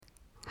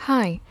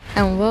Hi,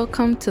 and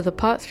welcome to the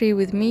Part 3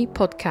 with Me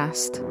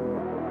podcast.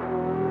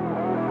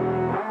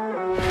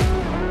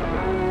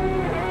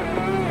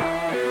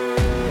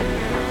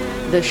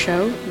 The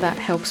show that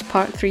helps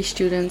Part 3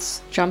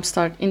 students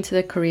jumpstart into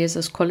their careers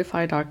as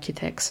qualified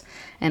architects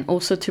and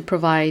also to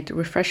provide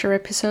refresher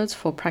episodes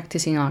for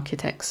practicing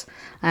architects.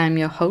 I am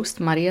your host,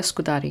 Maria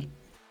Scudari.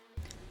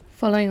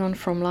 Following on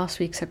from last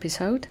week's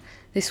episode,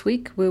 this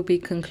week we'll be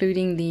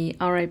concluding the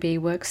RIBA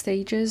work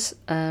stages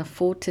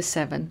 4 to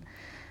 7.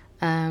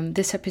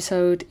 This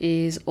episode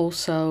is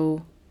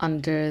also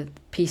under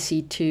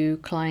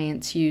PC2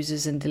 clients,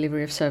 users and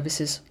delivery of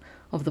services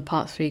of the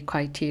Part 3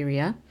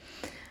 criteria.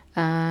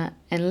 And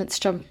let's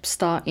jump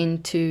start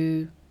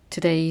into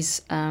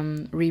today's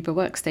RIBA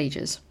work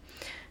stages.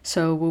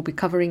 So we'll be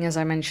covering, as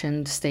I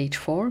mentioned, stage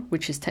 4,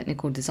 which is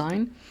technical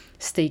design,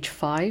 stage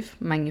 5,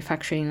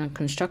 manufacturing and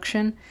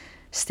construction,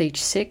 stage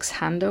 6,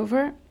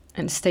 handover,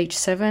 and stage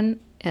 7,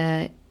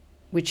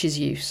 which is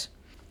use.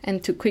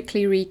 And to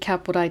quickly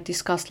recap what I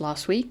discussed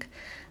last week,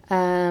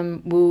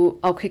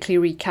 I'll quickly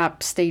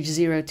recap stage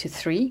 0 to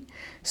 3.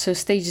 So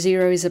stage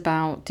 0 is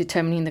about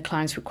determining the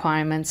client's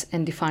requirements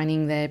and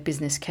defining their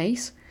business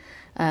case.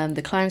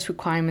 The client's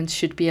requirements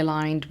should be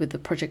aligned with the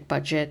project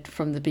budget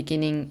from the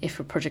beginning if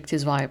a project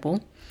is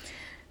viable.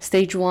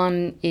 Stage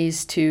 1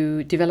 is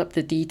to develop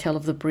the detail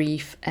of the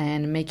brief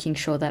and making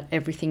sure that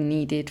everything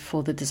needed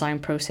for the design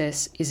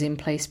process is in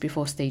place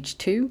before stage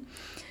 2.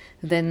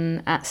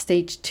 Then at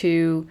stage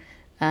 2,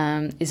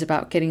 is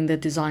about getting the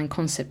design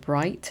concept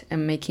right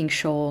and making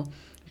sure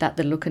that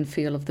the look and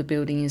feel of the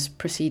building is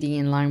proceeding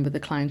in line with the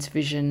client's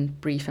vision,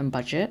 brief and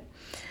budget.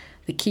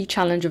 The key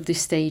challenge of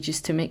this stage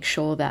is to make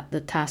sure that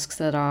the tasks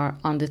that are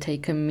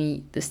undertaken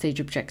meet the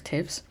stage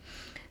objectives.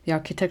 The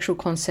architectural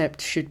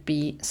concept should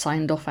be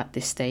signed off at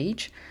this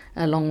stage,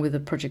 along with the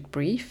project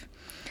brief.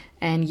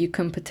 And you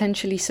can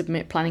potentially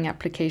submit planning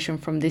application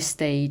from this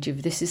stage.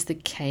 If this is the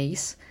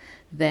case,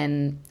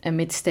 then a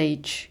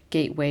mid-stage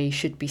gateway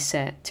should be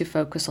set to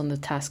focus on the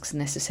tasks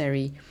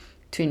necessary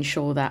to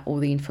ensure that all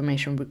the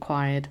information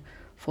required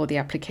for the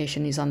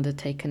application is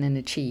undertaken and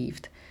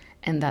achieved,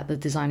 and that the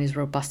design is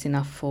robust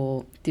enough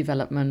for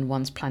development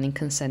once planning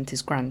consent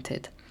is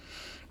granted.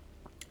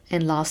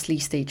 And lastly,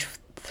 stage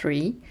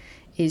 3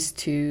 is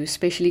to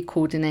spatially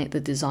coordinate the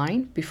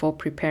design before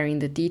preparing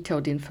the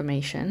detailed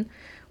information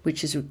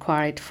which is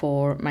required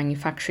for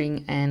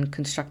manufacturing and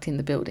constructing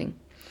the building.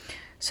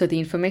 So the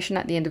information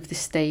at the end of this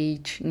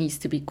stage needs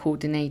to be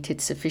coordinated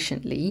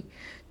sufficiently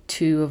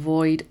to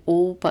avoid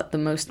all but the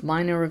most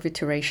minor of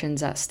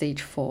iterations at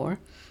stage 4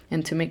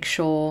 and to make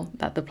sure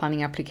that the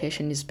planning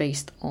application is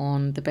based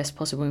on the best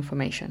possible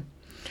information.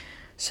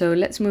 So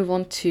let's move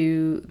on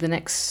to the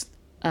next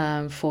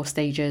 4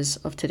 stages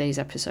of today's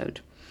episode.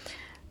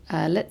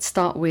 Let's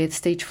start with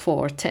stage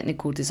 4,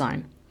 technical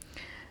design.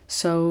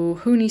 So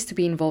who needs to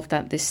be involved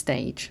at this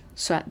stage?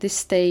 So at this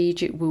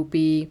stage it will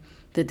be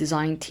the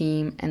design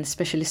team and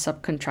specialist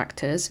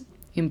subcontractors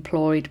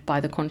employed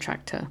by the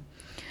contractor.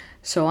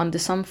 So under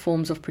some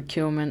forms of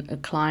procurement, a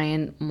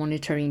client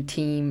monitoring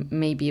team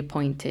may be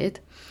appointed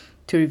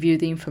to review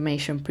the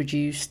information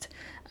produced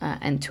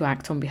and to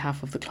act on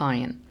behalf of the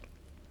client.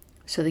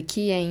 So the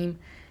key aim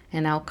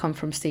and outcome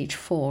from stage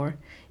 4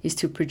 is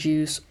to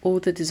produce all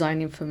the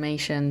design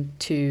information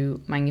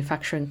to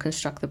manufacture and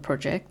construct the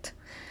project.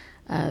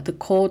 The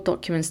core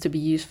documents to be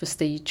used for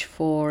stage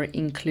 4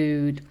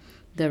 include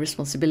the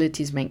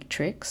responsibilities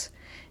matrix,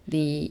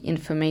 the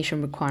information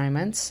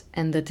requirements,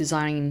 and the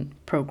design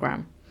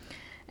program.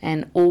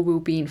 And all will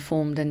be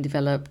informed and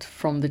developed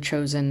from the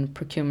chosen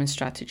procurement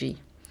strategy.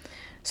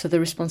 So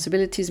the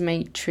responsibilities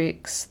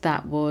matrix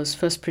that was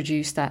first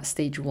produced at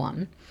stage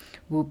 1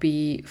 will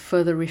be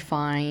further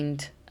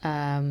refined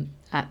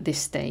at this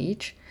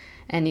stage,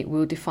 and it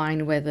will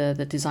define whether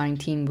the design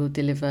team will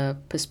deliver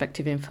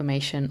perspective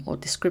information or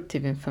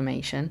descriptive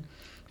information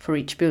for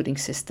each building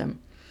system.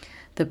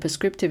 The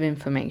prescriptive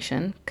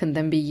information can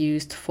then be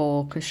used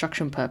for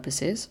construction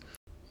purposes,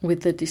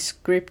 with the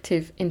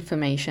descriptive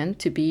information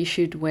to be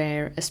issued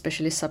where a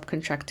specialist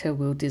subcontractor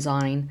will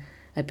design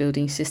a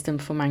building system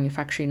for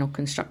manufacturing or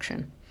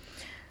construction.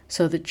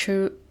 So the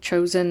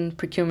chosen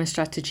procurement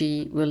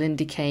strategy will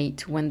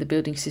indicate when the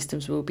building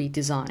systems will be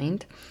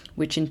designed,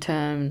 which in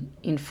turn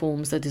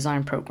informs the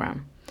design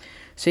program.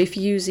 So if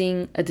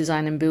using a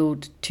design and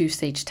build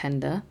 2-stage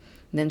tender,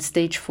 then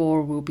stage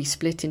 4 will be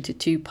split into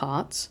 2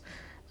 parts,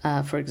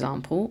 for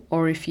example,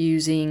 or if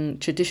using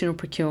traditional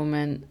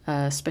procurement,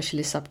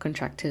 specialist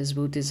subcontractors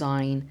will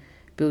design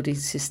building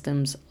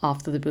systems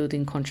after the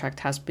building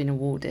contract has been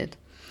awarded.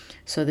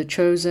 So the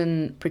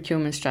chosen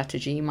procurement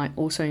strategy might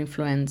also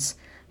influence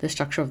the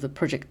structure of the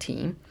project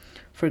team.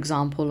 For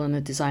example, on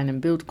a design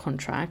and build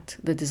contract,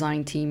 the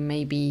design team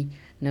may be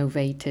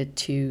novated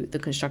to the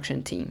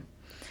construction team.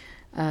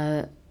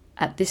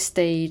 At this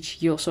stage,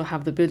 you also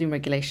have the building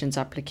regulations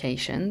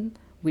application,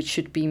 which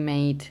should be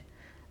made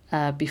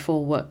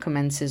before work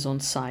commences on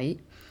site,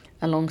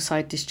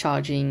 alongside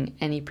discharging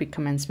any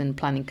pre-commencement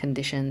planning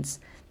conditions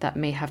that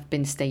may have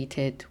been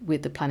stated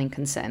with the planning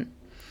consent.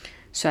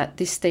 So at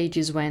this stage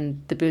is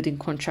when the building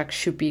contract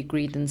should be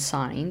agreed and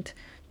signed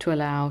to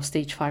allow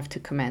stage 5 to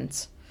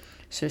commence.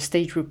 So a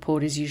stage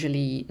report is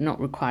usually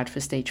not required for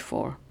stage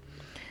 4.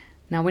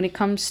 Now, when it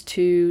comes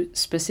to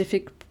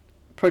specific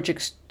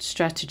project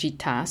strategy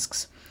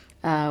tasks,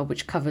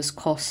 which covers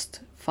cost,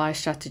 fire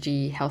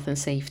strategy, health and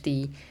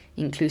safety,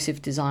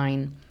 inclusive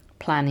design,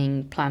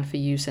 planning, plan for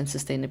use, and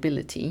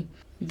sustainability,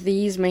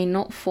 these may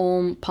not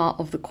form part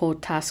of the core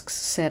tasks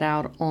set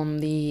out on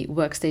the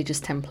work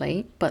stages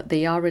template, but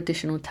they are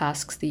additional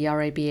tasks the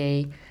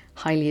RIBA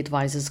highly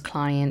advises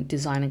client,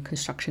 design, and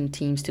construction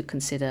teams to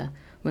consider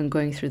when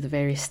going through the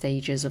various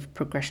stages of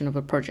progression of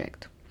a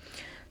project.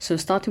 So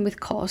starting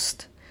with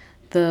cost,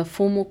 the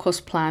formal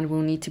cost plan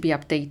will need to be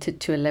updated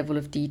to a level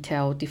of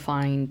detail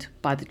defined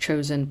by the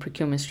chosen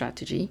procurement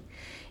strategy,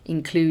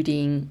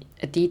 including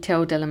a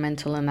detailed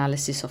elemental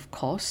analysis of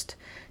cost,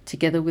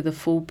 together with a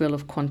full bill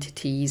of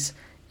quantities,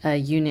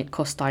 unit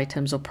cost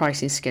items or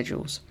pricing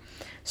schedules.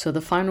 So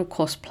the final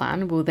cost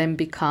plan will then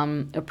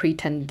become a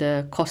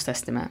pre-tender cost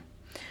estimate.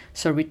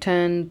 So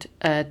returned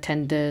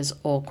tenders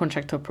or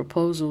contractor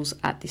proposals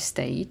at this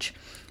stage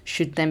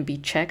should then be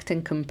checked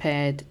and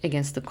compared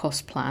against the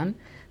cost plan,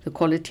 the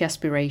quality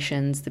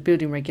aspirations, the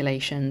building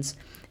regulations,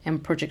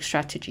 and project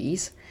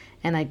strategies,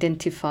 and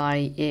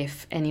identify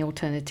if any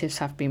alternatives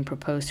have been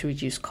proposed to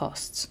reduce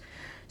costs.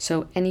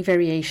 So any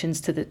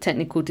variations to the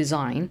technical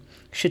design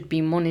should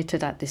be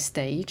monitored at this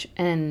stage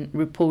and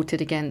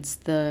reported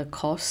against the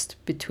cost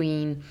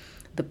between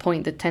the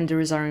point the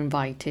tenderers are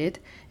invited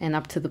and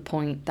up to the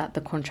point that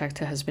the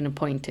contractor has been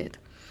appointed.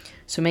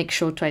 So make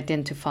sure to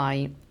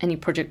identify any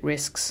project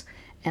risks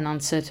and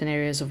uncertain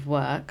areas of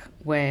work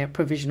where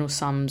provisional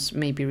sums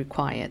may be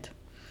required.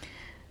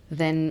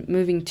 Then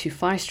moving to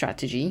fire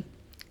strategy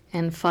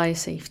and fire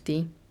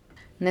safety,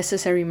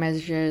 necessary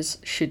measures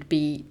should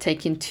be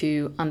taken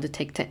to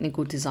undertake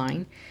technical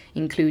design,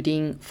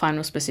 including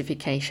final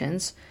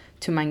specifications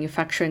to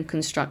manufacture and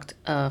construct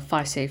a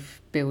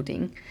fire-safe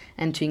building,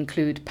 and to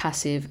include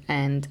passive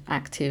and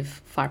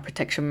active fire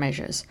protection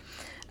measures,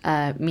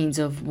 means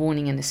of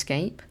warning and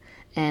escape,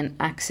 and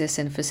access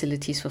and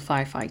facilities for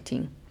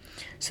firefighting.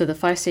 So the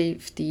fire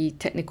safety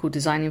technical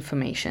design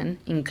information,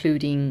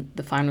 including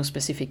the final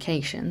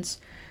specifications,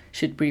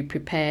 should be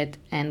prepared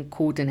and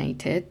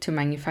coordinated to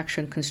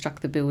manufacture and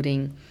construct the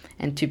building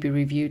and to be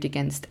reviewed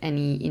against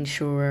any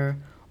insurer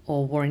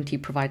or warranty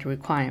provider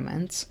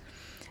requirements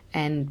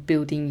and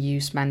building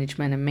use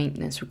management and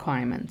maintenance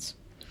requirements.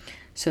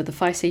 So the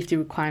fire safety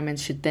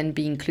requirements should then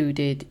be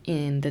included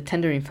in the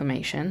tender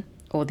information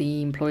or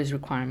the employee's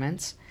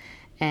requirements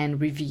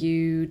and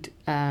reviewed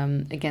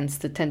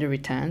against the tender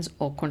returns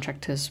or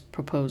contractors'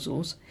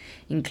 proposals,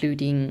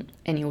 including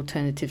any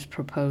alternatives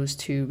proposed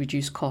to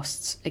reduce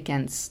costs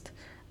against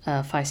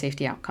fire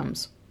safety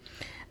outcomes.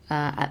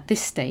 At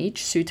this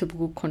stage,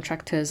 suitable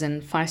contractors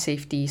and fire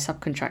safety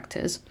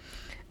subcontractors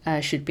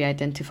should be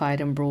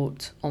identified and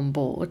brought on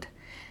board.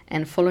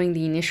 And following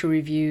the initial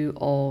review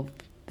of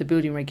the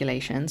building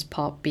regulations,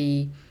 Part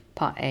B,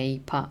 Part A,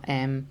 Part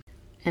M,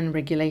 and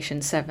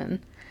Regulation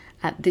 7,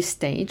 at this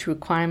stage,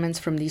 requirements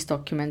from these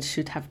documents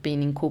should have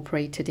been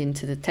incorporated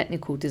into the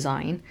technical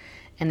design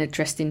and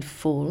addressed in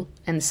full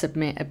and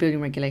submit a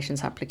building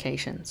regulations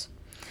applications.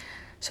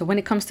 So when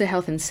it comes to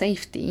health and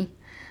safety,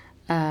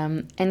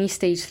 any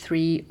stage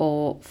 3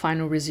 or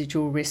final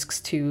residual risks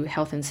to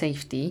health and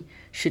safety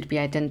should be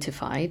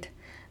identified,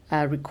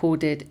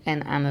 recorded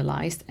and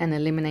analysed and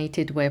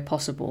eliminated where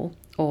possible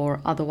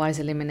or otherwise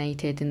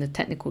eliminated in the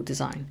technical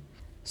design.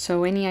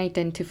 So any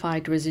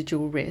identified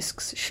residual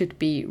risks should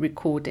be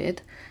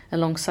recorded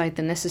alongside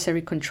the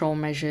necessary control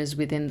measures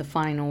within the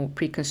final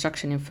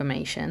pre-construction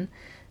information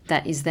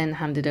that is then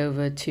handed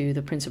over to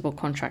the principal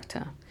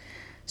contractor.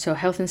 So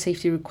health and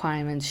safety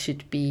requirements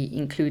should be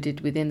included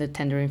within the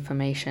tender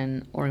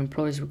information or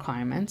employer's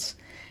requirements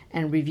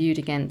and reviewed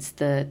against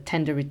the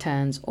tender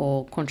returns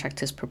or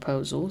contractor's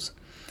proposals,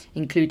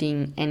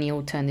 including any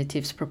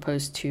alternatives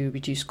proposed to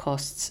reduce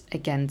costs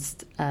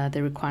against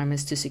the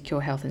requirements to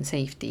secure health and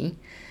safety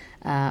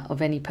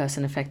of any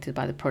person affected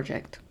by the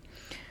project.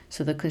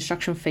 So the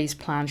construction phase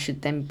plan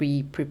should then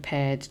be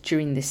prepared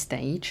during this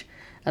stage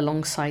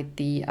alongside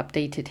the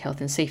updated health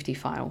and safety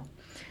file.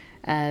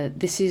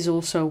 This is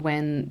also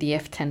when the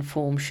F10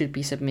 form should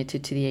be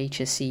submitted to the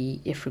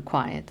HSE if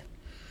required.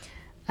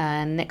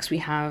 Next we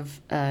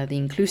have the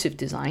inclusive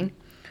design,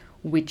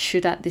 which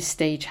should at this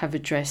stage have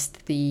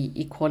addressed the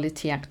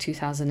Equality Act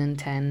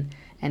 2010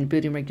 and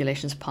Building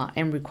Regulations Part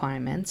M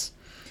requirements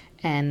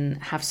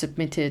and have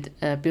submitted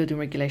a building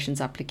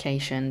regulations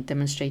application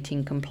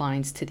demonstrating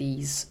compliance to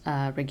these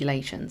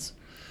regulations.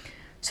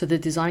 So the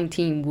design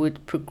team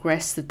would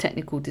progress the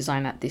technical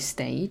design at this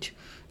stage,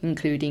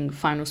 including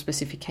final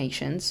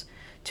specifications,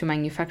 to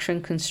manufacture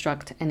and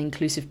construct an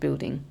inclusive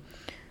building.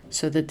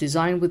 So the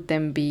design would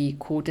then be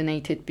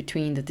coordinated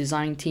between the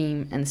design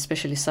team and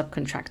specialist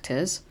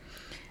subcontractors,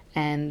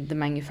 and the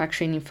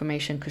manufacturing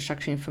information,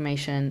 construction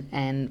information,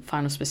 and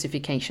final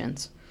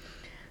specifications.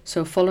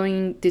 So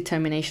following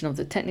determination of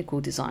the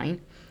technical design,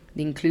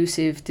 The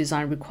inclusive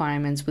design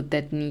requirements would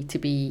then need to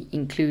be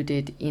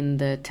included in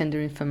the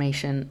tender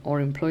information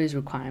or employer's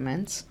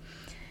requirements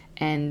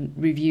and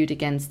reviewed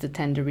against the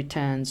tender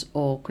returns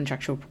or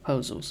contractual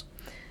proposals,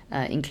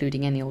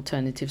 including any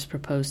alternatives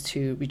proposed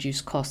to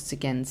reduce costs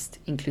against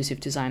inclusive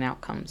design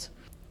outcomes.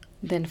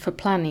 Then for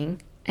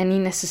planning, any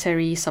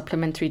necessary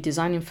supplementary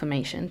design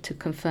information to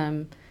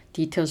confirm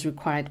details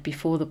required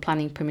before the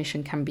planning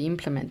permission can be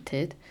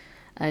implemented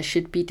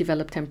should be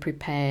developed and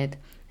prepared,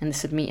 and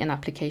submit an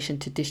application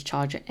to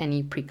discharge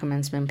any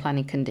pre-commencement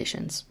planning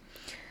conditions.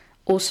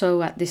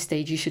 Also, at this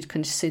stage, you should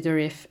consider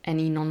if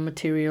any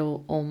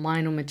non-material or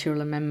minor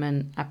material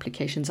amendment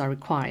applications are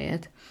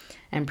required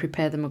and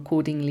prepare them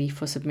accordingly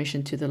for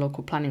submission to the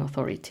local planning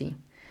authority.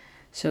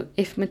 So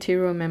if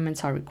material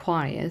amendments are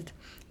required,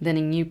 then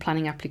a new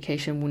planning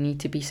application will need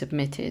to be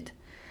submitted,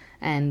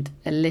 and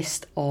a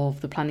list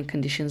of the planning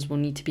conditions will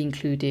need to be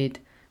included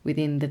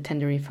within the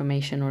tender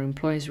information or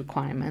employer's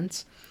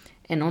requirements,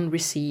 and on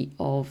receipt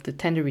of the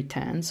tender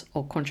returns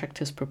or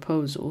contractor's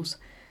proposals,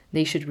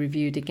 they should be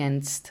reviewed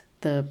against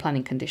the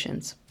planning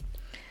conditions.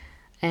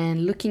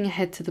 And looking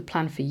ahead to the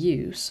plan for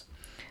use,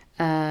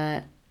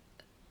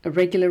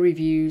 regular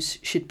reviews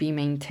should be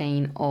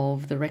maintained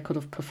of the record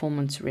of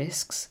performance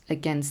risks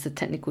against the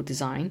technical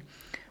design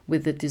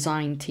with the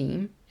design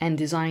team, and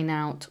design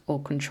out or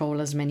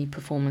control as many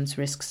performance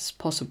risks as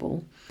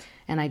possible,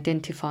 and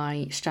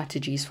identify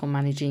strategies for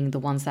managing the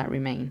ones that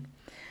remain.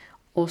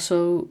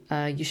 Also,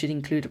 you should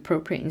include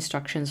appropriate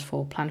instructions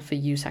for plan for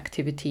use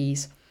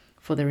activities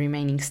for the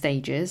remaining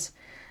stages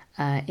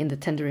in the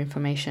tender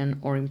information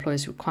or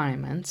employer's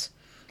requirements,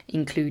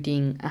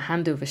 including a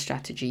handover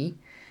strategy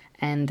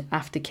and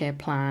aftercare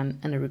plan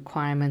and the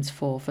requirements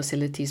for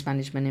facilities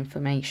management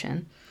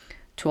information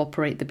to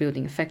operate the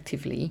building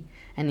effectively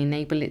and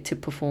enable it to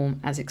perform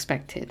as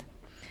expected.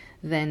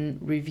 Then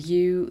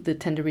review the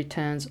tender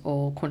returns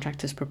or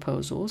contractor's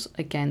proposals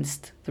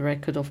against the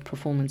record of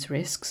performance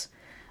risks,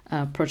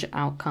 project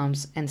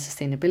outcomes and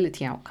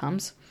sustainability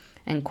outcomes,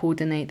 and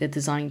coordinate the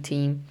design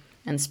team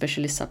and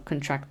specialist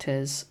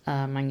subcontractors,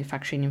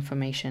 manufacturing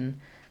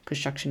information,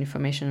 construction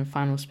information and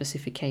final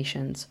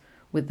specifications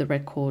with the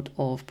record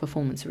of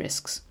performance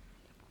risks.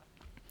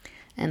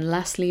 And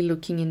lastly,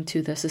 looking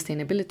into the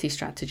sustainability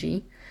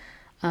strategy,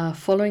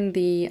 following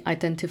the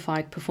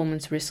identified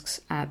performance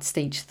risks at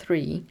stage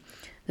 3,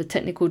 the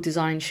technical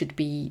design should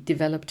be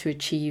developed to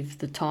achieve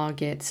the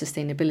target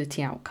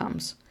sustainability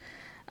outcomes.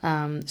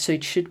 So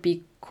it should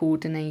be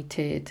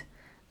coordinated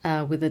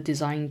with the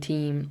design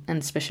team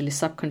and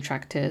specialist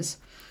subcontractors,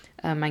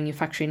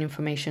 manufacturing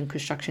information,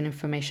 construction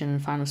information,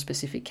 and final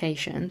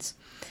specifications,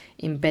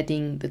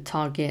 embedding the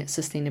target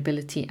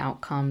sustainability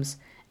outcomes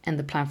and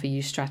the plan for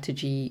use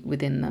strategy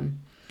within them.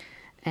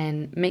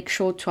 And make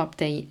sure to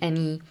update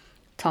any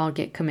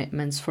target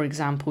commitments, for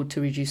example,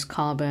 to reduce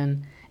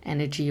carbon,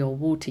 energy, or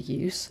water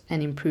use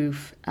and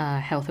improve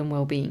health and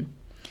well-being.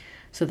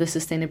 So the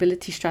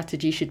sustainability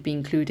strategy should be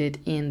included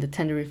in the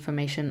tender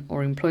information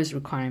or employer's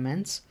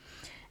requirements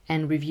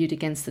and reviewed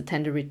against the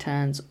tender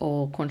returns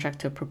or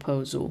contractor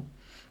proposal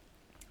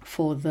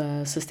for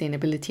the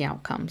sustainability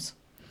outcomes.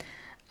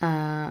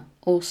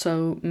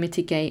 Also,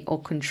 mitigate or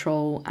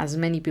control as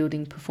many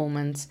building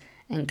performance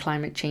and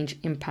climate change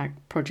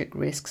impact project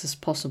risks as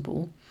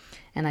possible,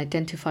 and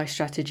identify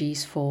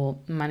strategies for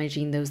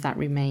managing those that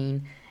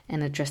remain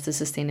and address the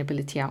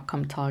sustainability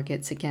outcome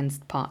targets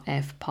against Part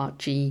F, Part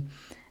G,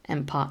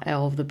 and Part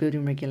L of the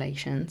building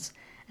regulations,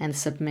 and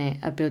submit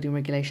a building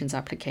regulations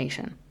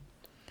application.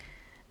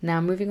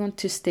 Now moving on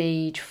to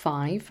stage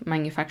 5,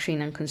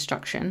 manufacturing and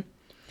construction.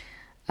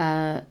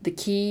 The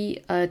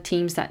key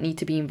teams that need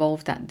to be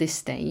involved at this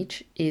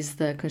stage is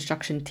the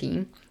construction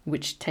team,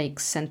 which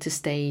takes center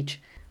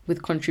stage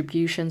with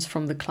contributions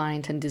from the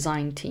client and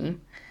design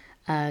team,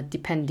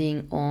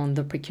 depending on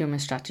the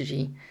procurement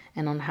strategy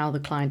and on how the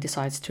client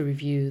decides to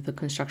review the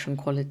construction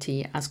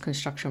quality as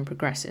construction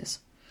progresses.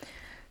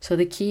 So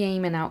the key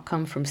aim and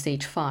outcome from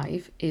stage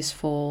 5 is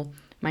for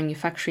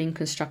manufacturing,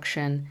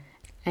 construction,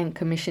 and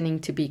commissioning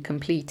to be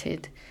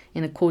completed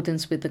in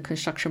accordance with the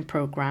construction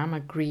program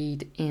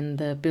agreed in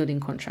the building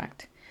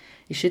contract.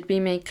 It should be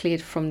made clear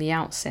from the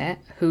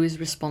outset who is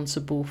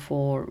responsible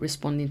for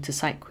responding to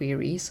site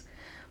queries,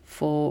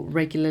 for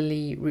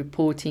regularly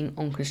reporting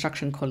on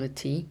construction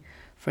quality,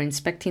 for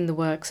inspecting the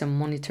works and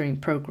monitoring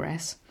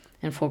progress,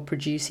 and for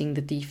producing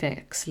the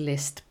defects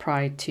list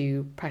prior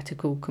to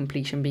practical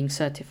completion being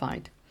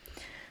certified.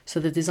 So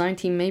the design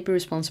team may be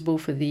responsible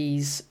for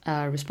these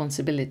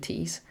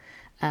responsibilities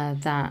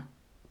that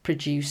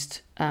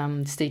produced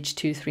stage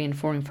 2, 3, and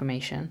 4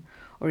 information,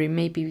 or it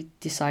may be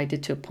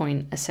decided to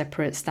appoint a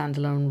separate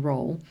standalone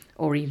role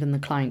or even the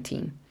client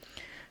team.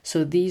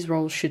 So these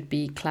roles should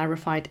be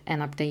clarified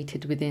and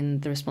updated within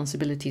the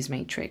responsibilities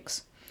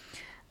matrix.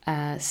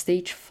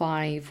 Stage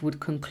 5 would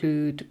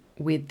conclude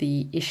with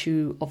the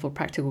issue of a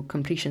practical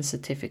completion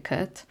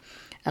certificate,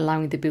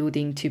 allowing the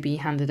building to be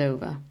handed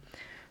over.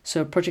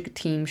 So a project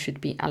team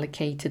should be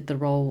allocated the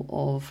role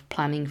of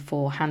planning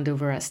for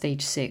handover at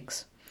stage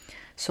 6.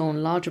 So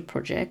on larger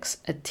projects,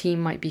 a team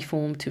might be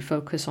formed to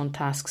focus on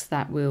tasks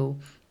that will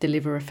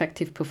deliver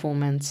effective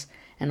performance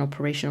and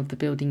operation of the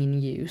building in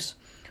use,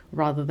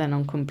 rather than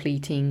on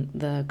completing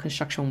the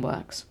construction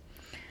works.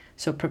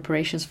 So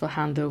preparations for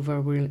handover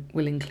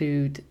will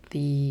include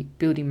the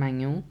building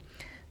manual,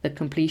 the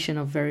completion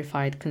of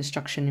verified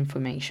construction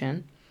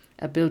information,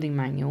 a building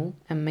manual,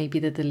 and maybe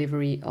the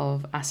delivery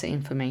of asset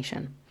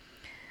information.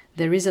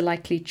 There is a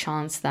likely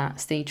chance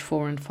that stage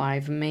 4 and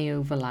 5 may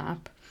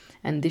overlap,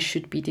 and this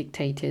should be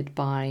dictated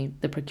by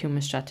the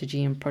procurement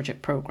strategy and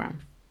project program.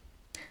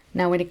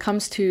 Now, when it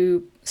comes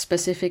to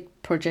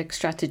specific project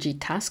strategy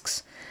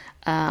tasks,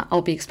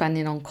 I'll be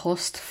expanding on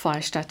cost,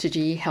 fire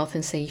strategy, health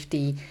and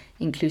safety,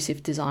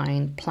 inclusive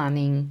design,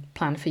 planning,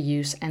 plan for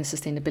use, and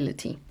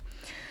sustainability.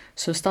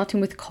 So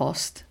starting with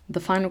cost, the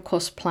final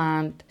cost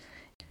plan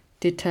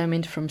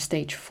determined from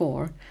stage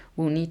 4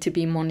 will need to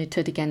be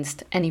monitored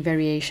against any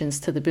variations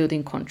to the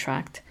building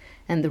contract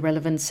and the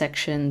relevant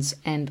sections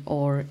and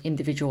or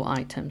individual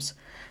items.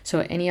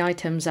 So any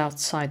items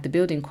outside the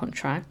building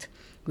contract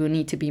will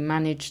need to be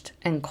managed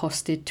and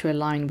costed to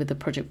align with the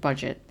project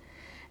budget.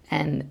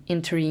 And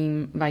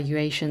interim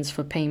valuations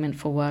for payment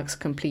for works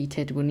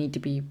completed will need to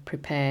be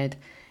prepared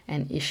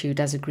and issued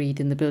as agreed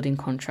in the building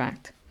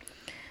contract.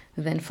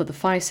 Then for the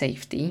fire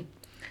safety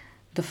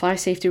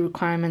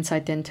requirements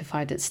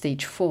identified at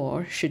stage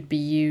 4 should be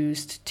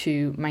used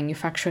to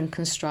manufacture and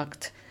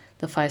construct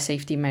the fire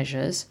safety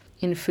measures,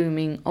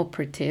 informing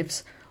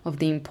operatives of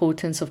the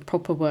importance of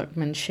proper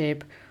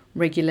workmanship,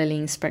 regularly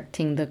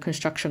inspecting the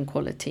construction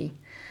quality.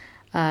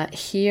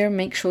 Here,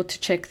 make sure to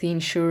check the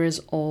insurers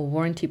or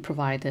warranty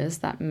providers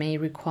that may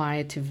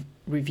require to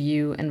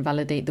review and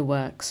validate the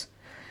works.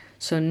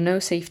 So no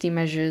safety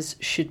measures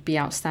should be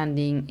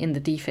outstanding in the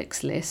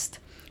defects list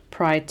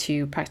prior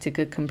to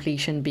practical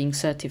completion being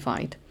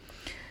certified.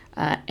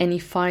 Any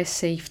fire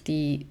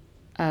safety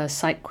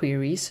site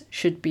queries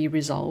should be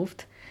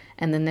resolved,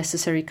 and the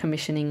necessary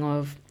commissioning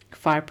of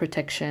fire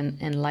protection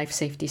and life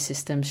safety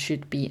systems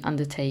should be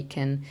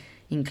undertaken,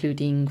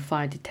 including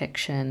fire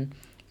detection,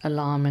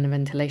 alarm and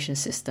ventilation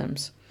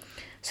systems.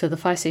 So the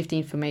fire safety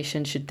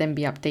information should then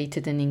be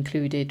updated and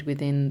included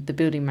within the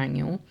building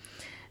manual,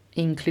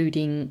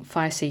 including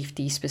fire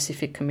safety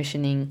specific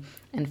commissioning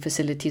and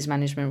facilities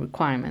management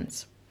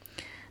requirements.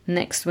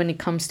 Next, when it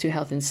comes to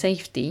health and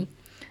safety,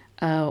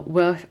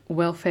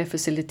 welfare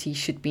facilities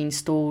should be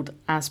installed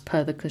as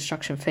per the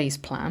construction phase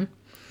plan,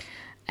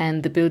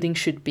 and the building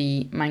should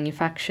be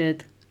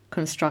manufactured,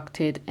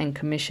 constructed and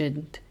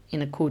commissioned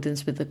in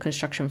accordance with the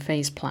construction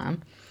phase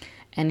plan,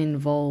 and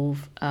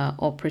involve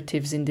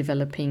operatives in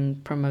developing,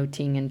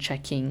 promoting and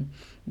checking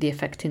the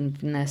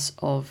effectiveness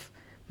of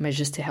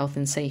measures to health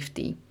and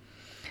safety.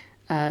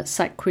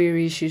 Site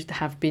queries should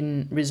have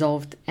been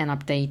resolved and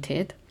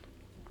updated,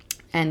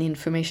 and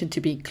information to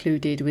be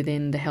included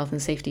within the health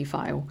and safety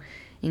file,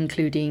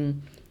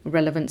 including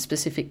relevant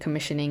specific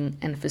commissioning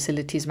and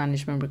facilities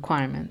management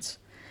requirements.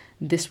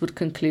 This would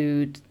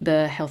conclude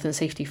the health and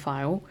safety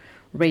file,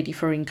 ready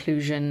for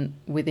inclusion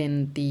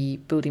within the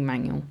building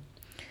manual.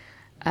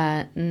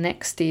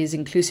 Next is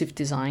inclusive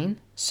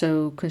design.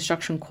 So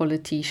construction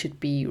quality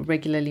should be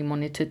regularly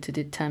monitored to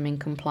determine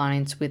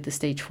compliance with the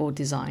stage 4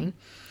 design,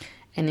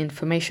 and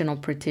information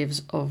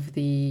operatives of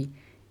the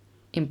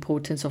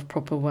importance of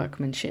proper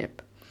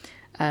workmanship.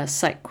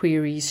 Site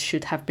queries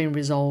should have been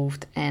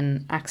resolved,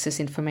 and access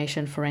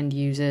information for end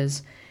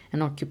users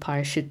and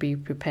occupiers should be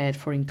prepared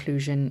for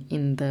inclusion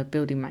in the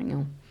building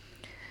manual.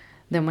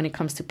 Then when it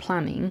comes to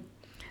planning,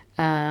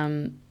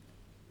 at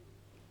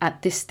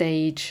this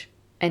stage,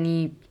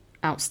 any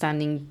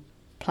outstanding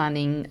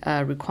planning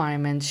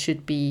requirements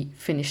should be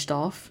finished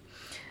off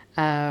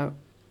and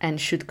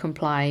should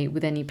comply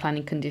with any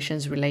planning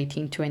conditions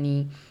relating to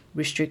any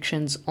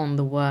restrictions on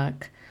the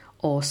work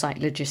or site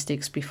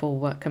logistics before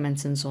work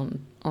commences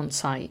on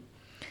site.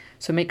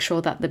 So make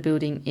sure that the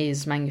building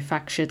is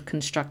manufactured,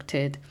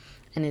 constructed,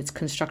 and its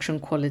construction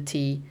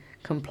quality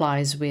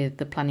complies with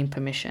the planning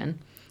permission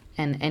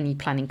and any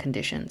planning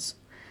conditions.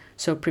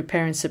 So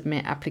prepare and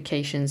submit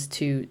applications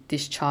to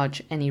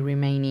discharge any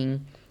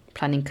remaining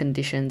planning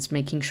conditions,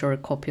 making sure a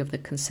copy of the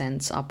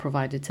consents are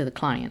provided to the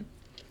client.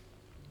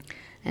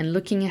 And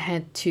looking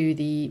ahead to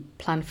the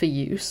plan for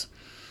use,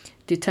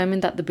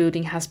 determine that the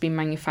building has been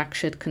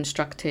manufactured,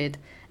 constructed,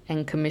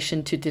 and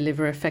commissioned to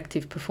deliver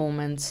effective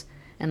performance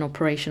and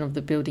operation of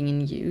the building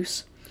in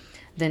use.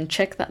 Then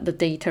check that the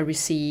data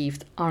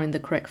received are in the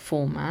correct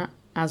format,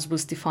 as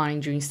was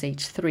defined during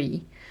stage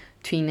 3,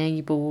 to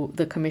enable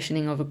the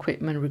commissioning of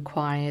equipment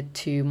required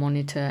to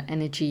monitor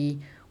energy,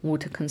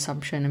 water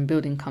consumption, and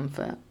building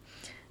comfort.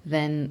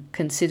 Then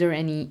consider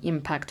any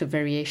impact of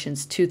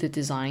variations to the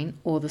design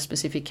or the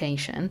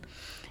specification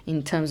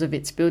in terms of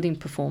its building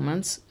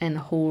performance and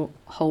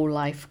whole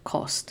life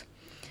cost.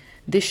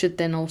 This should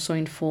then also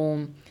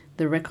inform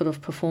the record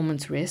of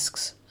performance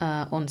risks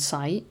on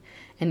site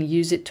and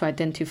use it to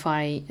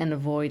identify and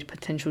avoid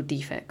potential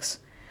defects.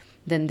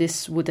 Then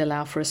this would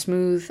allow for a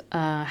smooth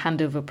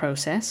handover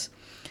process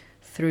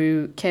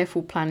through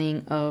careful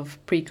planning of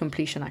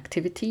pre-completion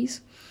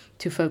activities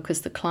to focus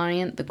the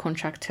client, the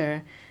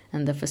contractor,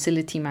 and the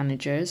facility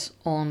managers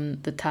on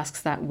the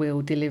tasks that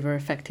will deliver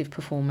effective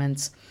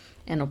performance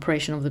and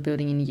operation of the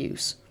building in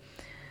use.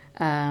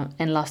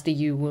 And lastly,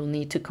 you will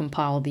need to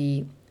compile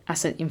the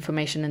asset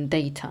information and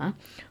data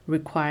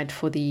required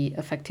for the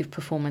effective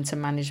performance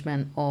and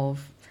management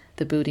of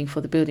the building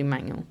for the building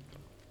manual.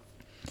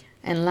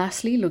 And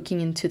lastly,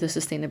 looking into the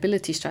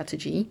sustainability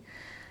strategy,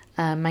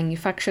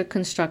 manufacture,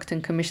 construct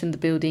and commission the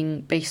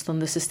building based on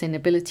the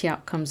sustainability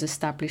outcomes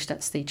established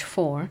at stage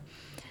 4,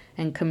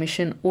 and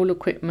commission all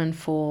equipment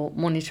for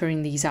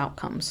monitoring these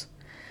outcomes.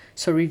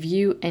 So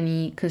review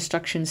any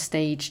construction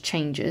stage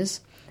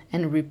changes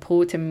and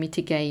report and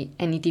mitigate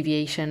any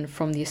deviation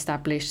from the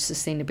established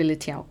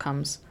sustainability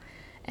outcomes,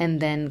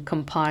 and then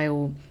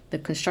compile the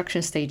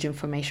construction stage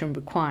information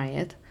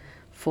required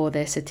for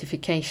their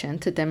certification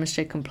to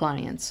demonstrate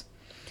compliance.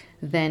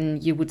 Then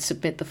you would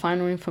submit the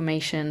final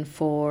information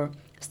for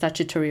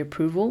statutory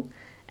approval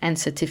and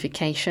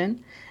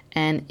certification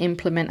and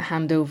implement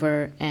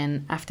handover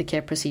and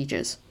aftercare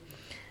procedures.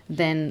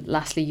 Then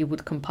lastly, you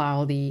would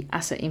compile the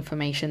asset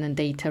information and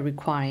data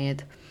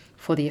required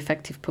for the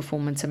effective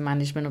performance and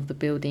management of the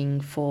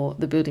building for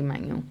the building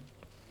manual.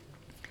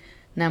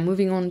 Now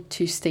moving on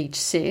to stage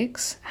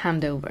 6,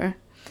 handover.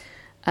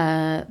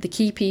 The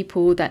key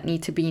people that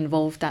need to be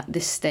involved at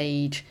this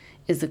stage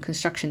is the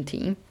construction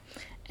team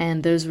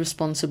and those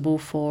responsible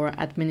for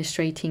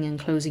administrating and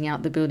closing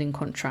out the building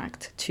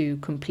contract to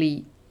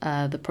complete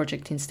the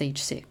project in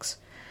stage 6.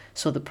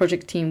 So the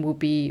project team will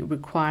be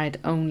required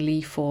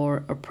only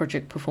for a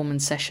project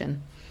performance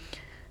session.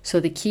 So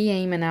the key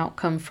aim and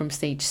outcome from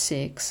stage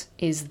 6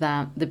 is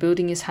that the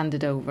building is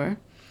handed over,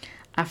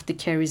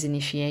 aftercare is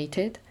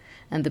initiated,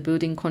 and the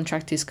building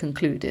contract is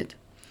concluded.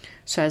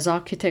 So as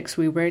architects,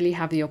 we rarely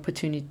have the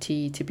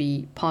opportunity to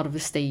be part of a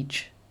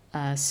stage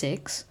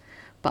 6,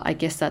 but I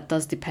guess that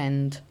does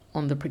depend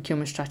on the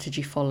procurement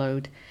strategy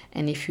followed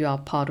and if you are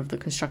part of the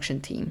construction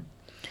team.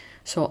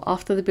 So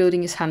after the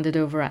building is handed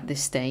over at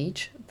this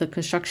stage, the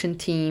construction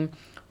team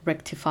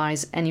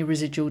rectifies any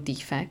residual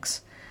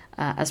defects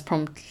as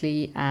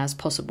promptly as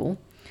possible,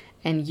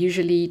 and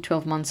usually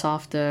 12 months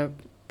after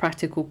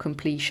practical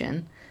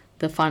completion,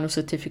 the final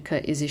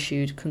certificate is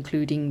issued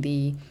concluding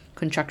the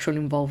contractual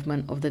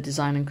involvement of the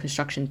design and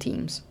construction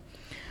teams.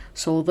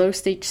 So although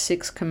stage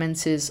 6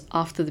 commences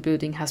after the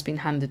building has been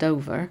handed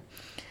over,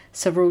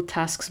 several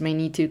tasks may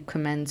need to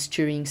commence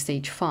during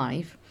stage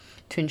 5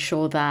 to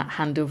ensure that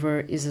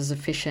handover is as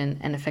efficient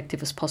and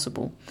effective as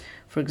possible.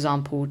 For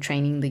example,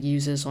 training the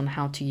users on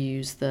how to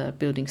use the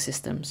building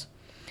systems.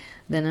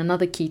 Then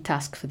another key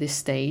task for this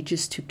stage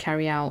is to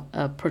carry out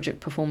a project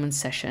performance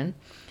session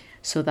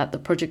so that the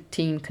project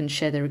team can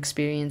share their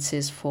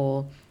experiences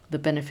for the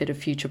benefit of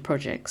future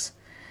projects.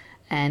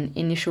 And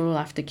initial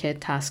aftercare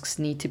tasks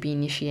need to be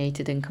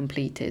initiated and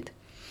completed.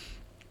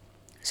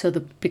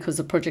 Because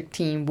the project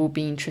team will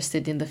be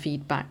interested in the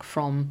feedback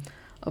from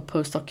a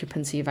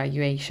post-occupancy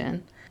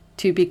evaluation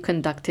to be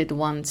conducted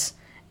once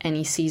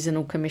any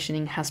seasonal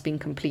commissioning has been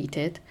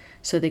completed,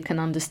 so they can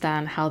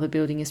understand how the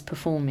building is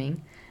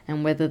performing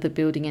and whether the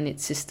building and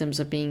its systems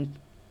are being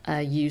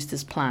used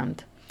as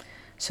planned.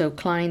 So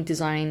client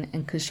design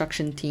and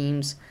construction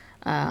teams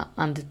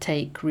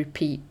undertake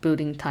repeat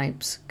building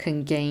types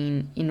can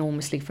gain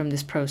enormously from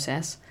this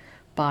process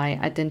by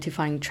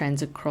identifying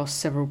trends across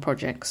several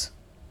projects.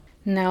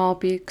 Now I'll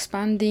be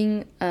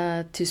expanding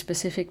to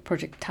specific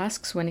project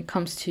tasks when it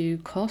comes to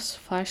costs,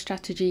 fire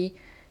strategy,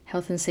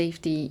 health and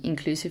safety,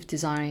 inclusive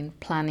design,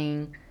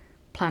 planning,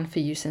 plan for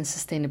use and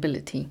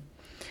sustainability.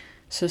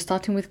 So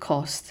starting with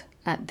cost,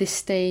 at this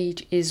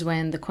stage is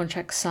when the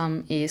contract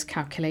sum is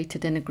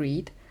calculated and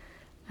agreed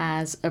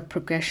as a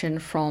progression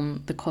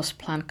from the cost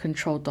plan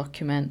control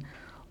document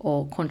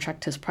or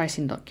contractor's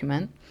pricing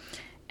document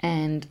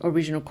and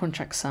original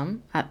contract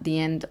sum at the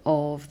end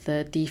of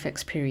the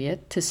defects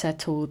period to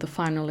settle the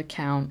final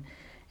account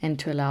and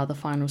to allow the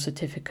final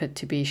certificate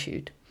to be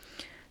issued.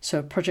 So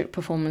a project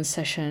performance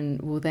session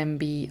will then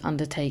be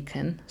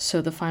undertaken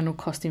so the final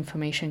cost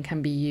information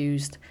can be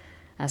used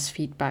as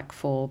feedback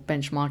for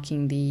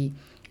benchmarking the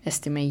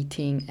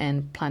estimating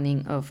and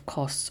planning of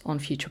costs on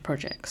future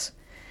projects.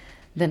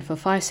 Then for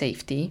fire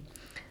safety,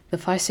 the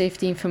fire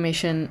safety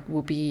information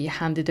will be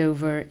handed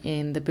over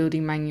in the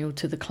building manual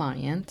to the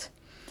client,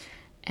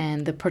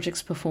 and the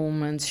project's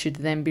performance should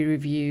then be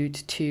reviewed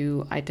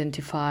to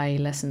identify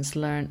lessons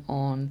learned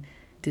on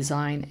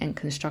design and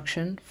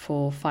construction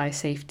for fire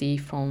safety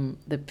from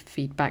the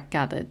feedback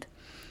gathered.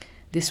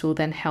 This will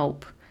then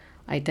help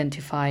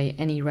identify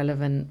any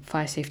relevant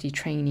fire safety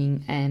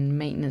training and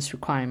maintenance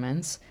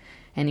requirements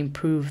and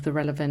improve the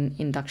relevant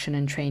induction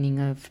and training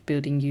of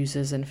building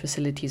users and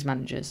facilities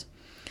managers.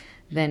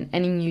 Then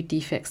any new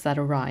defects that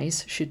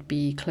arise should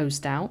be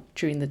closed out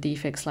during the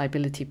defects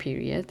liability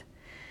period,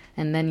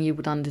 and then you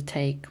would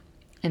undertake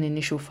an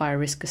initial fire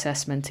risk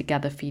assessment to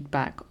gather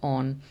feedback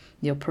on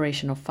the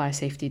operation of fire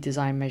safety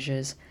design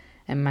measures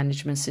and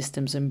management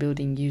systems and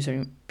building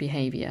user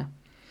behavior.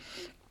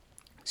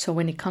 So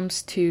when it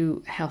comes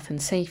to health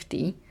and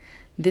safety,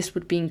 This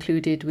would be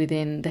included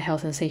within the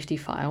health and safety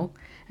file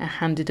and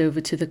handed over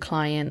to the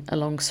client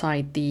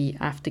alongside the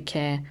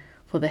aftercare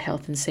for the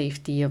health and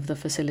safety of the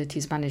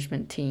facilities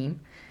management team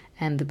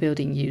and the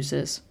building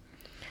users.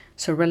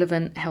 So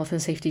relevant health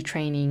and safety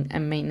training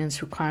and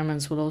maintenance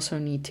requirements will also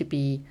need to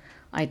be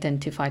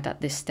identified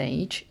at this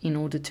stage in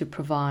order to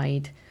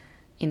provide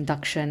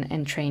induction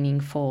and training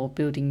for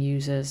building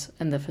users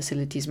and the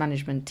facilities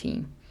management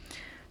team.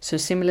 So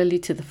similarly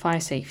to the fire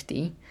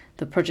safety,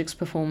 the project's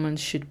performance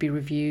should be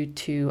reviewed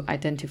to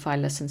identify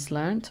lessons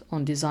learned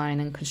on design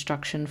and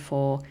construction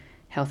for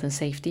health and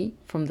safety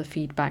from the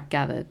feedback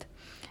gathered,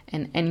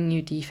 and any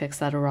new defects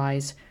that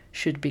arise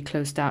should be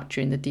closed out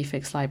during the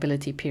defects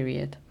liability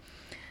period.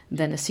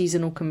 Then a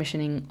seasonal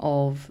commissioning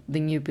of the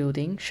new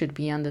building should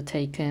be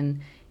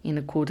undertaken in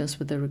accordance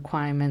with the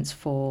requirements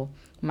for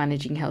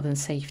managing health and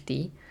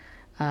safety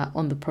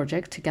on the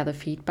project to gather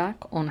feedback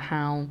on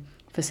how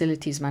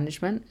facilities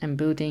management and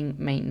building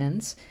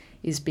maintenance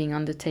is being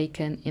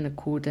undertaken in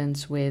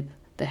accordance with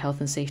the health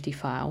and safety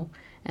file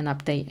and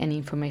update any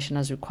information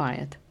as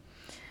required.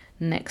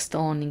 Next,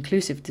 on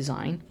inclusive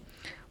design,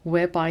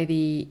 whereby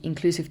the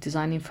inclusive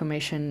design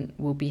information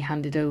will be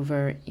handed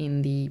over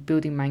in the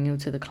building manual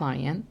to the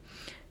client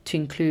to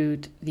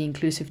include the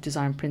inclusive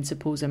design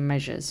principles and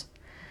measures.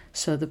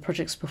 So the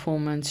project's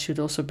performance should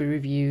also be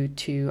reviewed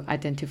to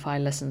identify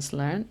lessons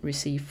learned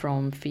received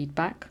from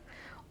feedback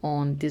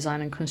on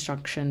design and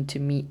construction to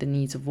meet the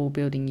needs of all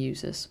building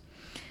users.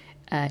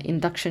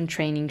 Induction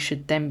training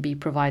should then be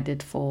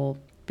provided for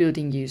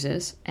building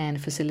users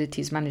and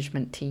facilities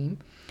management team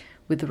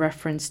with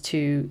reference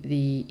to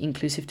the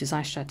inclusive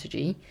design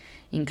strategy,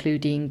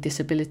 including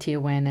disability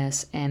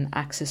awareness and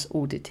access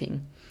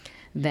auditing.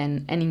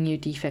 Then any new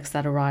defects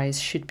that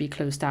arise should be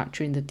closed out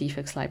during the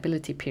defects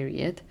liability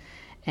period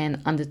and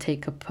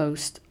undertake a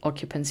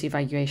post-occupancy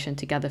evaluation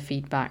to gather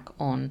feedback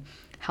on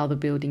how the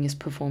building is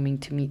performing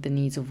to meet the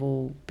needs of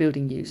all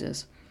building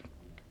users.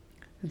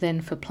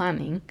 Then for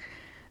planning,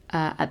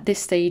 at this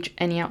stage,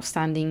 any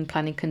outstanding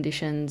planning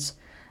conditions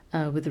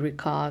with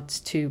regards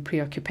to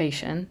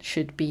preoccupation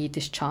should be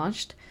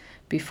discharged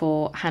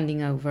before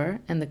handing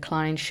over, and the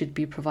client should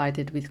be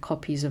provided with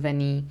copies of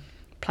any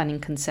planning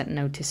consent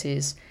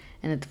notices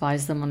and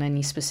advise them on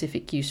any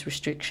specific use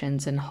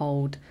restrictions and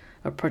hold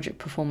a project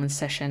performance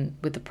session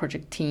with the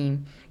project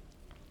team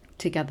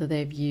to gather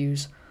their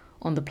views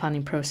on the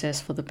planning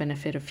process for the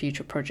benefit of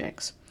future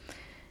projects.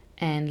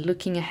 And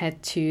looking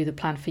ahead to the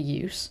plan for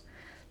use,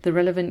 the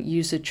relevant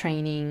user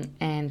training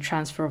and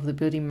transfer of the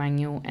building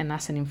manual and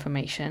asset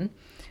information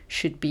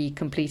should be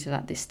completed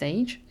at this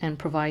stage and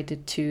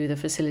provided to the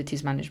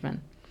facilities management.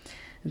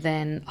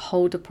 Then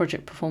hold a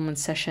project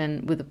performance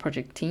session with the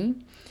project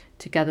team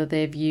to gather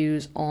their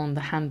views on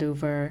the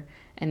handover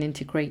and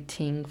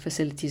integrating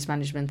facilities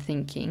management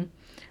thinking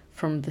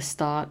from the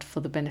start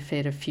for the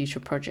benefit of future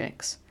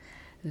projects.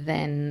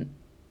 Then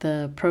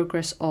the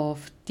progress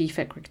of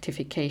defect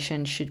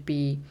rectification should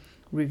be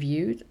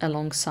reviewed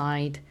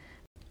alongside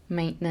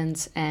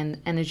maintenance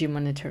and energy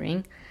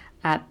monitoring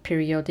at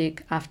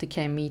periodic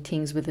aftercare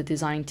meetings with the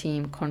design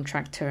team,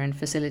 contractor, and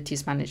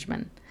facilities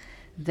management.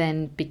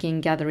 Then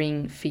begin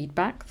gathering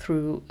feedback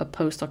through a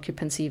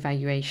post-occupancy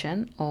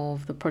evaluation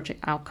of the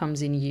project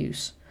outcomes in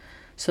use.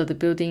 So the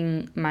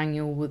building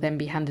manual will then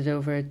be handed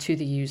over to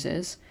the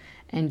users,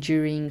 and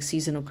during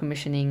seasonal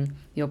commissioning,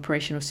 the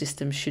operational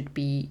systems should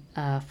be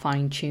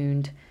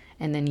fine-tuned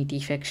and any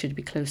defects should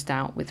be closed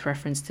out with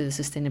reference to the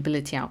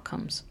sustainability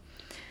outcomes.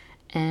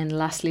 And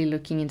lastly,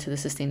 looking into the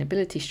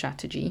sustainability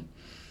strategy,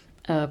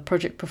 a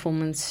project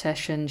performance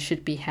session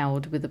should be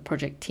held with the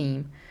project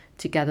team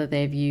to gather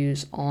their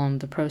views on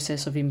the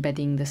process of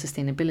embedding the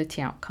sustainability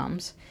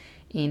outcomes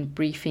in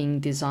briefing,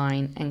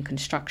 design, and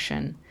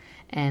construction,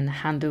 and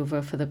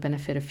handover for the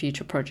benefit of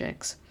future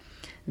projects.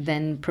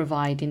 Then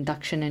provide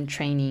induction and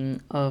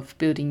training of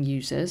building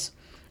users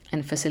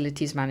and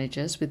facilities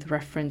managers with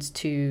reference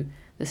to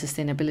the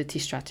sustainability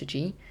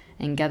strategy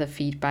and gather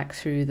feedback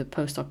through the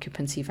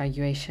post-occupancy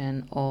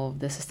evaluation of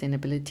the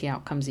sustainability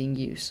outcomes in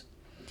use.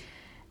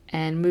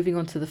 And moving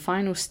on to the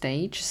final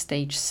stage,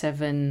 stage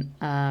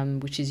 7,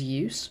 which is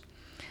use.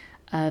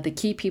 The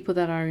key people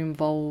that are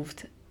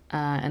involved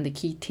and the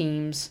key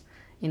teams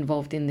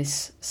involved in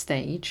this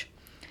stage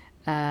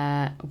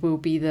will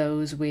be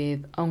those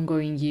with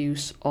ongoing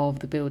use of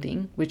the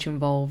building, which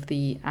involve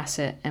the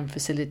asset and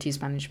facilities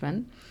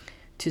management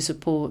to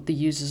support the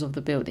users of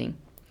the building.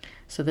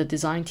 So the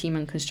design team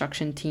and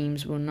construction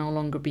teams will no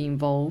longer be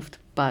involved,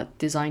 but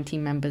design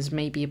team members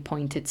may be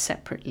appointed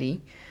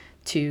separately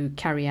to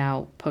carry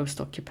out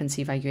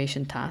post-occupancy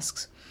evaluation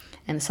tasks,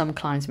 and some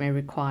clients may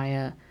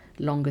require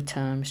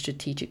longer-term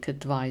strategic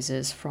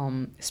advisors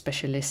from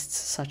specialists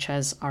such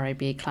as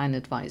RIBA client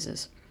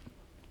advisors.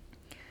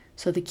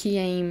 So the key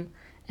aim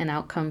and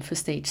outcome for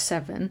stage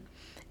 7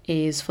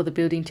 is for the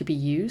building to be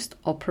used,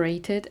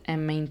 operated,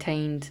 and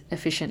maintained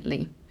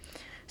efficiently.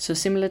 So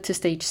similar to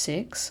stage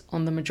 6,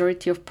 on the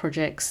majority of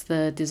projects,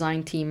 the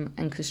design team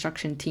and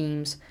construction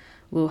teams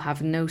will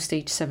have no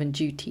stage 7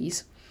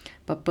 duties,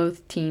 but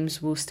both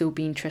teams will still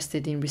be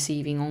interested in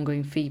receiving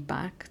ongoing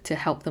feedback to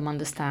help them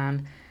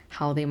understand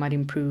how they might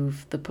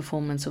improve the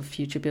performance of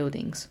future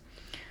buildings.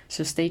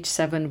 So stage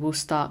 7 will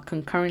start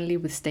concurrently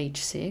with stage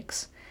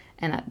 6,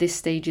 and at this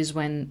stage is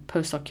when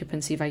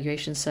post-occupancy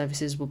evaluation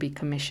services will be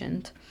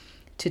commissioned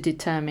to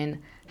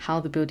determine how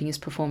the building is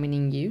performing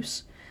in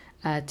use,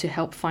 to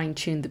help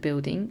fine-tune the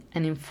building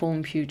and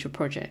inform future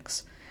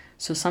projects.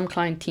 So some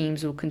client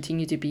teams will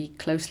continue to be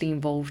closely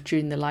involved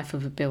during the life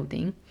of a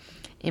building,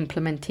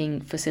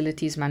 implementing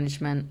facilities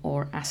management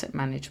or asset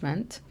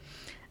management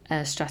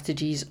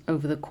strategies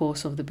over the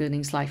course of the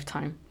building's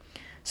lifetime.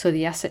 So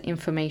the asset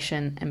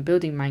information and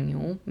building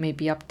manual may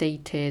be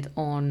updated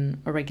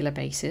on a regular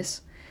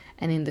basis,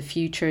 and in the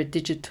future, a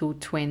digital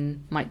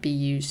twin might be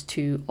used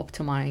to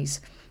optimize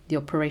the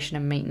operation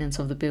and maintenance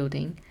of the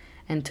building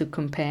and to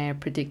compare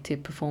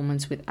predicted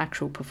performance with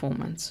actual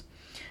performance.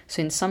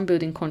 So in some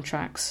building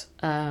contracts,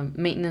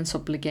 maintenance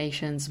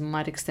obligations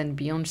might extend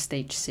beyond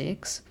stage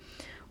 6.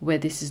 Where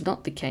this is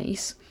not the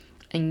case,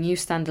 a new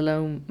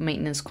standalone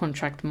maintenance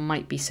contract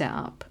might be set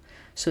up.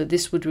 So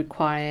this would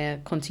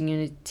require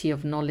continuity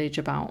of knowledge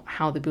about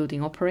how the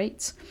building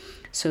operates.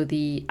 So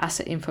the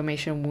asset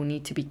information will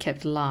need to be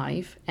kept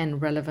live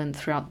and relevant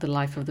throughout the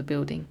life of the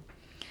building.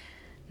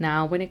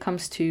 Now, when it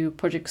comes to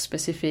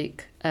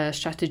project-specific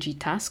strategy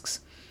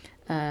tasks,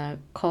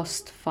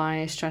 cost,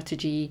 fire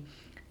strategy,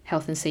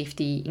 health and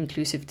safety,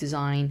 inclusive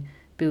design,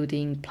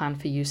 building, plan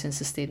for use and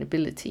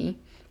sustainability,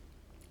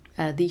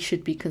 these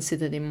should be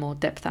considered in more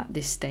depth at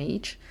this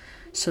stage.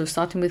 So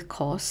starting with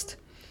cost,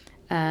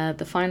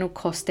 the final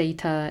cost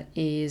data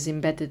is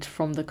embedded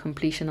from the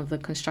completion of the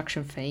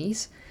construction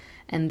phase,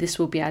 and this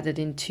will be added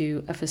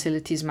into a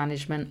facilities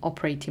management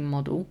operating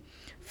model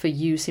for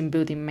use in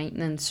building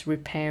maintenance,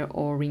 repair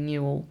or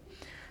renewal.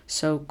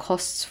 So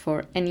costs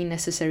for any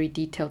necessary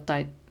detailed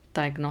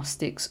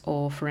diagnostics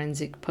or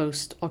forensic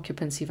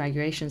post-occupancy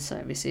evaluation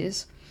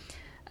services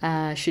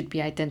should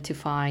be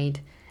identified,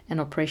 and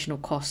operational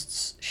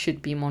costs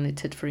should be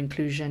monitored for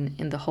inclusion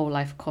in the whole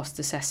life cost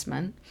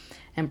assessment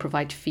and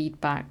provide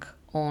feedback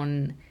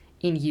on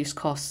in-use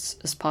costs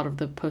as part of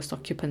the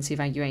post-occupancy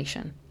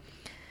evaluation.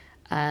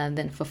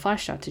 Then for fire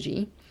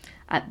strategy,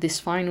 at this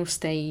final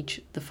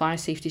stage, the fire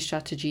safety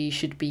strategy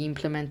should be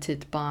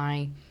implemented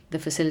by the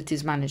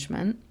facilities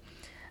management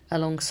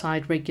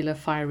alongside regular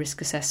fire risk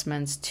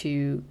assessments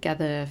to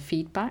gather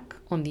feedback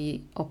on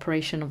the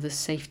operation of the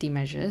safety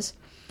measures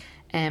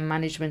and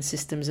management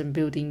systems and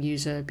building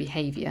user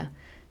behavior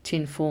to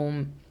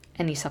inform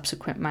any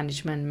subsequent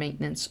management,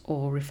 maintenance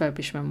or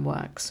refurbishment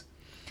works.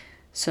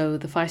 So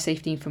the fire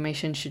safety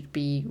information should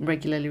be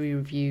regularly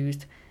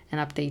reviewed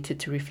and updated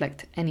to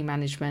reflect any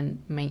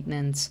management,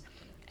 maintenance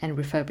and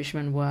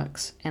refurbishment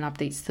works and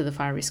updates to the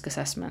fire risk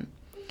assessment.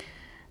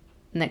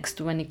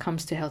 Next, when it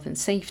comes to health and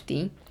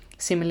safety,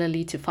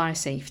 similarly to fire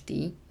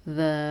safety,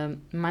 the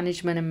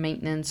management and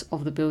maintenance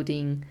of the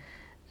building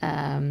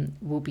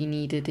will be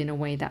needed in a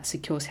way that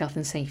secures health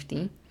and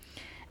safety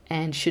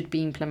and should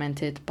be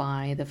implemented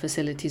by the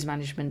facilities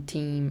management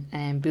team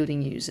and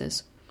building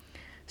users.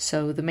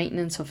 So the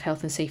maintenance of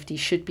health and safety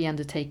should be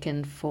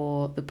undertaken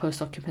for the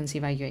post-occupancy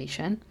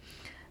evaluation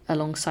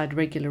alongside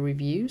regular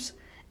reviews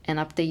and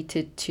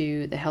updated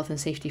to the health and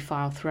safety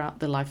file throughout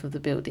the life of the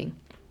building.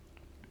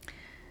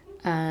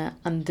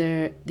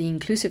 Under the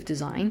inclusive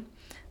design,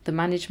 the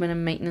management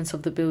and maintenance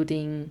of the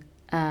building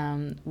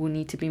will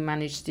need to be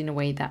managed in a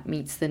way that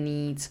meets the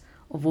needs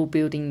of all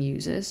building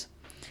users,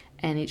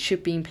 and it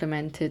should be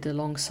implemented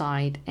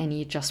alongside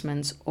any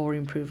adjustments or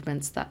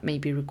improvements that may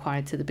be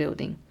required to the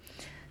building,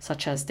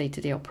 such as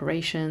day-to-day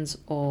operations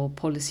or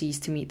policies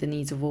to meet the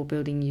needs of all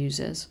building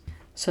users.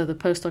 So the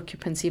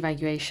post-occupancy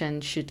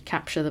evaluation should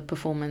capture the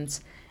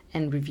performance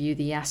and review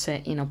the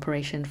asset in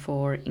operation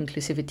for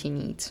inclusivity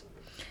needs.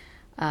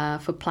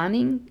 For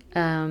planning,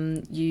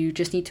 you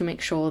just need to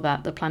make sure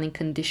that the planning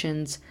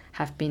conditions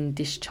have been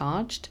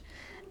discharged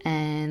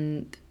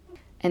and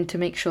to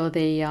make sure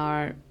they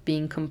are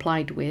being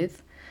complied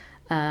with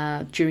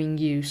during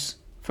use.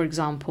 For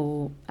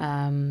example,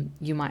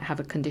 you might have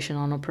a condition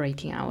on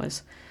operating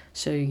hours,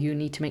 so you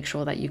need to make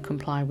sure that you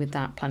comply with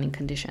that planning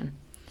condition.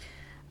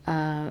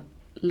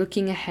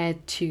 Looking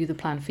ahead to the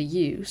plan for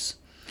use,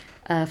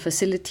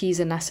 facilities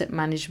and asset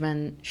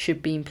management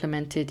should be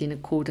implemented in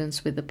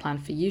accordance with the plan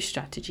for use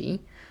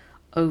strategy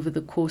over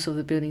the course of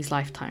the building's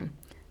lifetime.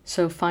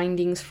 So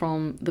findings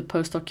from the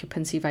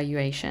post-occupancy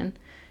evaluation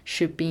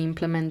should be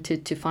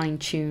implemented to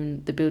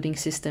fine-tune the building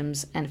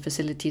systems and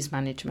facilities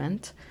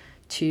management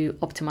to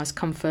optimize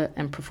comfort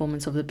and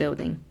performance of the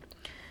building.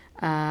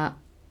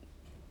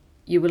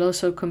 You will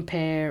also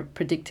compare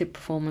predicted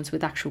performance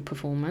with actual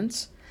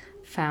performance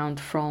found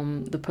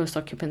from the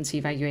post-occupancy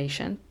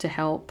evaluation to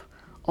help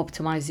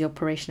optimize the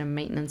operation and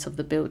maintenance of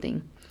the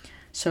building.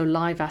 So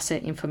live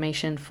asset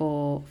information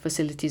for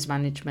facilities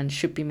management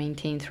should be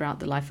maintained throughout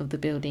the life of the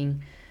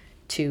building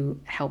to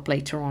help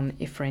later on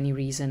if for any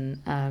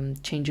reason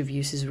change of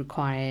use is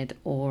required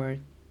or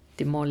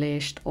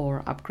demolished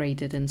or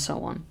upgraded and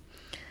so on.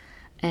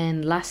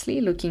 And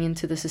lastly, looking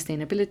into the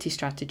sustainability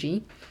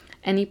strategy,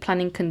 Any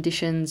planning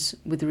conditions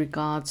with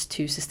regards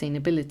to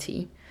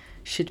sustainability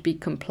should be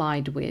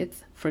complied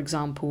with, for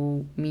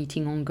example,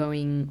 meeting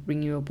ongoing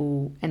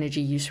renewable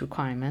energy use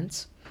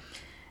requirements,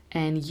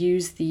 and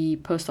use the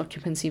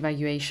post-occupancy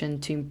evaluation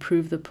to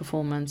improve the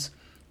performance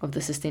of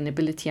the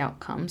sustainability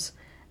outcomes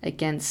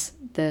against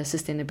the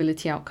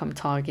sustainability outcome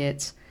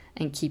targets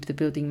and keep the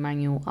building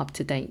manual up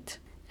to date.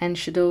 And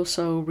should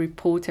also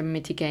report and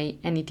mitigate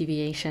any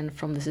deviation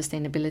from the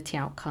sustainability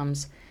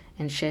outcomes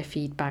and share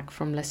feedback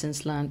from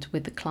lessons learned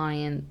with the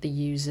client, the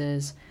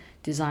users,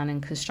 design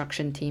and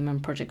construction team,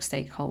 and project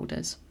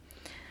stakeholders.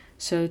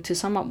 So to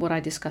sum up what I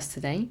discussed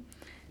today,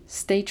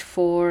 stage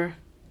 4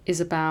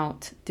 is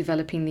about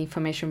developing the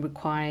information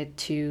required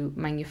to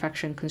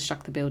manufacture and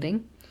construct the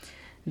building.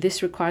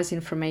 This requires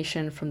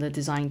information from the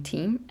design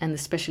team and the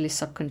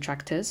specialist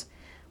subcontractors,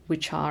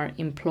 which are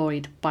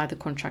employed by the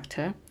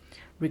contractor,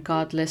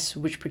 regardless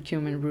which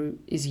procurement route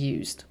is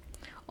used.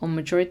 On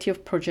majority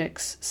of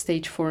projects,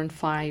 stage 4 and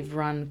 5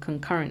 run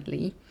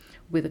concurrently,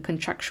 with a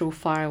contractual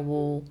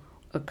firewall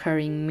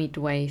occurring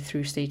midway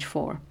through stage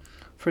 4.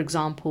 For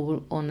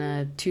example, on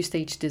a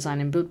 2-stage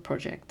design and build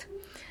project.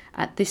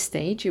 At this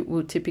stage, it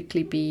will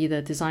typically be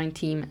the design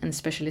team and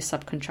specialist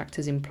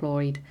subcontractors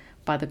employed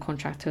by the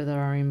contractor that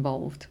are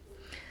involved.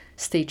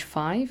 Stage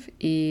 5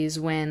 is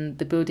when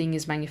the building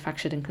is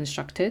manufactured and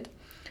constructed.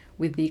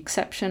 With the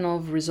exception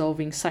of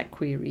resolving site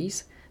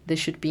queries, there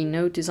should be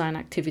no design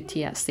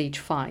activity at stage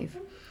 5.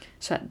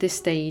 So at this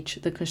stage,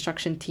 the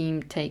construction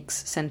team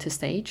takes center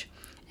stage,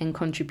 and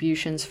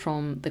contributions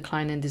from the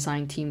client and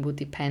design team will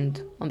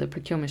depend on the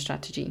procurement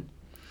strategy.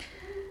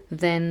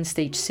 Then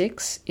stage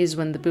 6 is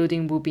when the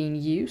building will be in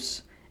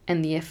use,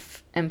 and the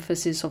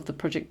emphasis of the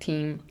project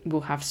team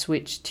will have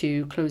switched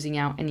to closing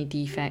out any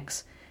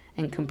defects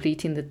and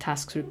completing the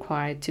tasks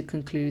required to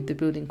conclude the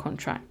building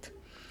contract.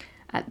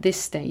 At this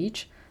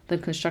stage, the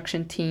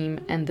construction team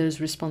and those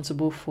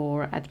responsible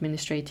for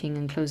administrating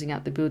and closing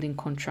out the building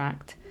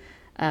contract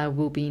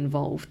will be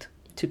involved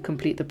to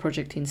complete the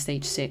project in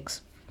stage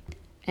 6.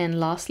 And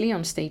lastly,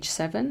 on stage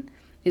 7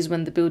 is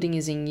when the building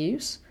is in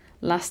use,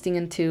 lasting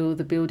until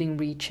the building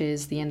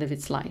reaches the end of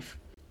its life.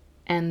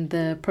 And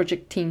the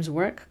project team's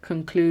work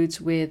concludes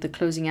with the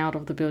closing out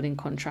of the building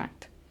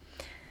contract.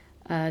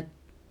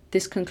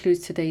 This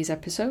concludes today's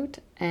episode,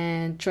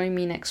 and join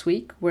me next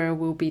week where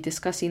we'll be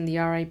discussing the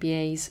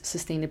RIBA's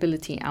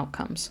sustainability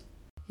outcomes.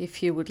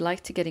 If you would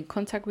like to get in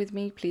contact with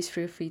me, please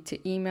feel free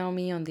to email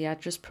me on the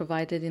address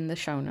provided in the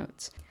show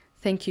notes.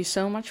 Thank you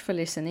so much for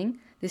listening.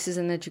 This is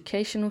an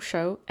educational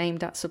show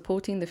aimed at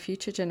supporting the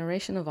future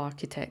generation of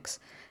architects.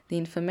 The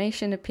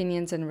information,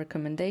 opinions, and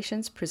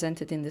recommendations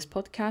presented in this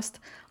podcast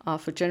are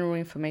for general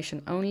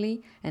information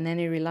only, and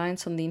any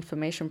reliance on the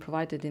information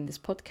provided in this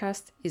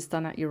podcast is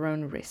done at your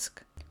own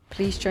risk.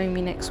 Please join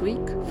me next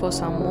week for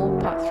some more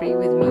part 3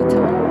 with me,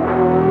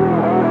 Tom.